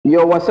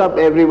Yo, what's up,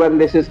 everyone?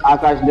 This is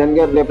Akash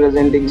Dangar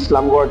representing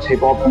Slum Gods Hip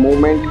Hop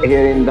movement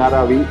here in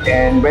Dharavi,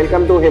 and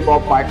welcome to Hip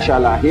Hop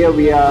Paathshala. Here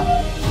we are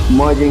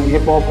merging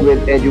hip hop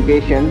with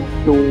education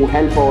to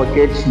help our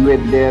kids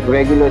with their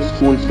regular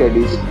school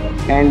studies.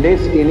 And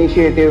this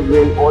initiative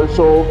will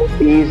also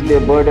ease the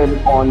burden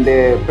on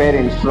their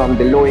parents from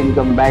the low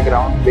income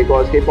background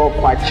because Hip Hop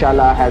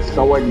Paathshala has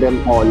covered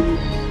them all.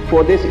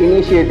 For this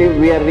initiative,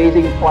 we are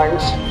raising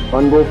funds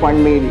on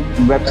GoFundMe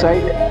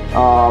website.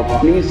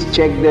 Please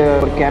check the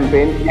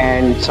campaign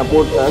and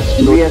support us.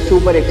 We are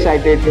super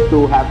excited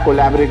to have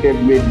collaborated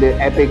with the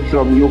Epic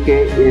from UK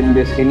in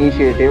this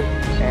initiative,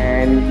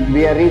 and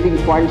we are raising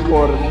funds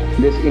for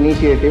this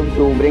initiative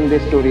to bring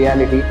this to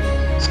reality.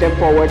 Step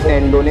forward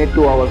and donate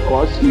to our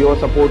cause. Your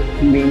support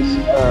means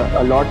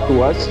a lot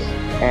to us,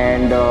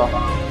 and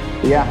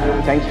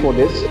yeah, thanks for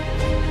this.